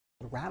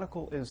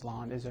radical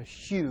Islam is a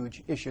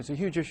huge issue. It's a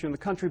huge issue in the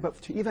country,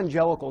 but to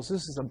evangelicals,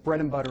 this is a bread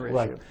and butter issue.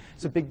 Right.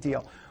 It's a big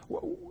deal.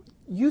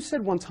 You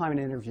said one time in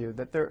an interview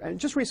that and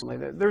just recently,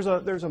 there's a, I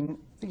think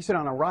you said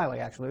on O'Reilly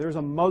actually, there's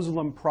a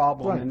Muslim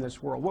problem in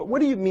this world. What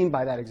do you mean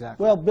by that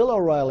exactly? Well, Bill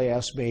O'Reilly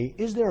asked me,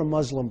 is there a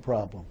Muslim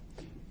problem?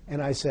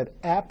 And I said,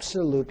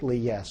 absolutely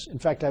yes. In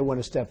fact, I went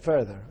a step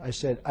further. I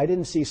said, I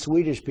didn't see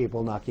Swedish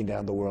people knocking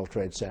down the World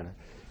Trade Center.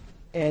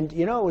 And,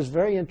 you know, it was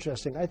very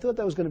interesting. I thought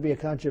that was going to be a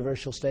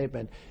controversial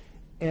statement.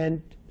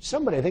 And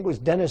somebody, I think it was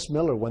Dennis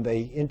Miller, when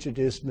they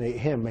introduced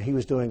him, he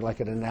was doing like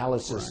an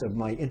analysis of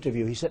my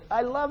interview. He said,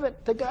 I love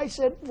it. The guy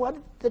said what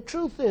the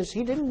truth is.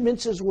 He didn't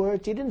mince his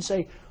words. He didn't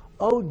say,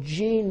 oh,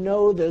 gee,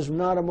 no, there's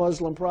not a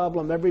Muslim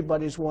problem.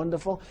 Everybody's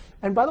wonderful.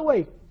 And by the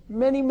way,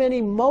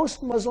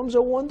 most Muslims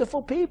are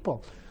wonderful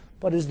people.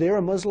 But is there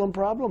a Muslim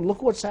problem?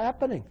 Look what's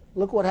happening.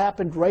 Look what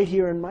happened right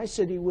here in my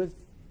city with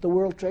the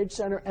World Trade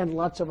Center and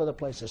lots of other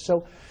places.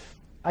 So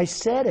I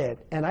said it,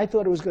 and I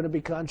thought it was going to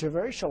be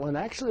controversial, and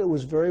actually it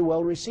was very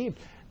well received.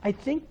 I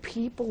think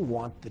people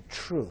want the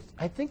truth.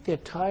 I think they're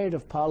tired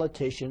of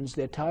politicians.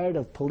 They're tired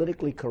of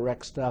politically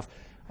correct stuff.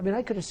 I mean,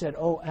 I could have said,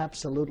 oh,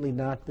 absolutely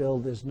not, Bill.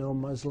 There's no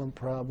Muslim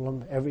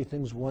problem.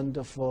 Everything's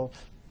wonderful.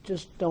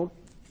 Just don't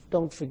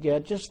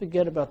forget. Just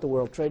forget about the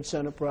World Trade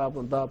Center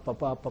problem, blah, blah,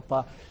 blah, blah,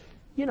 blah.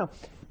 You know,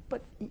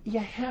 but you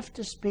have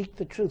to speak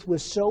the truth. We're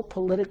so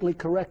politically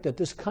correct that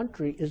this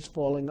country is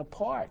falling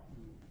apart.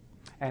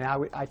 And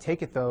I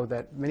take it, though,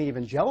 that many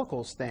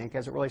evangelicals think,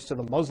 as it relates to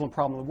the Muslim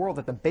problem in the world,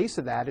 that the base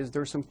of that is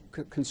there's some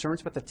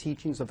concerns about the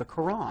teachings of the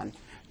Quran. Do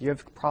you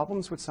have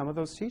problems with some of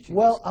those teachings?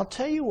 Well, I'll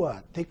tell you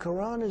what. The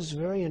Quran is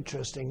very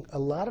interesting. A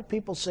lot of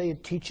people say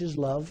it teaches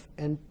love,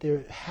 and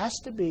there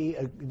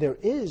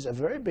is a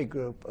very big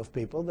group of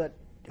people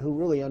who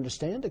really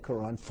understand the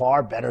Quran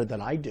far better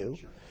than I do.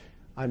 Sure.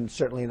 I'm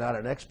certainly not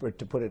an expert,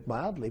 to put it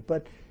mildly,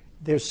 but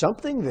there's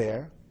something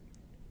there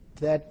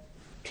that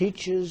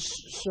teaches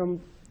some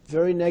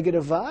very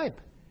negative vibe.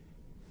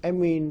 I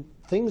mean,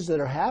 things that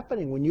are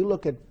happening when you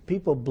look at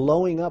people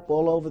blowing up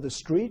all over the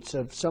streets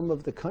of some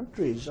of the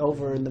countries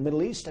over in the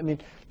Middle East. I mean,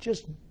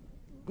 just,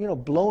 you know,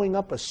 blowing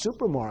up a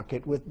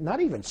supermarket with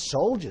not even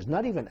soldiers,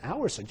 not even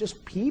ours,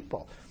 just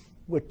people.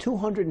 Where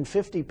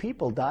 250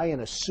 people die in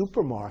a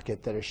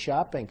supermarket that are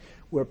shopping,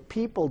 where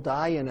people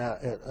die in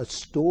a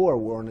store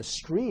or on a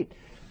street.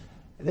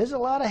 There's a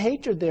lot of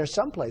hatred there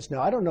someplace.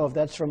 Now, I don't know if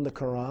that's from the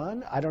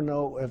Quran. I don't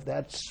know if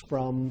that's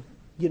from,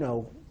 you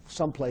know,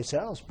 someplace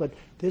else. But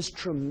there's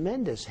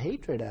tremendous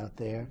hatred out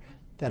there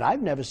that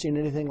I've never seen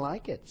anything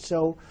like it.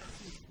 So,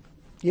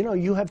 you know,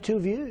 you have two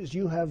views.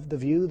 You have the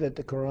view that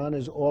the Quran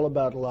is all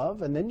about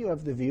love, and then you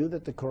have the view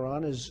that the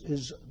Quran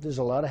there's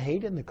a lot of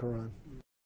hate in the Quran.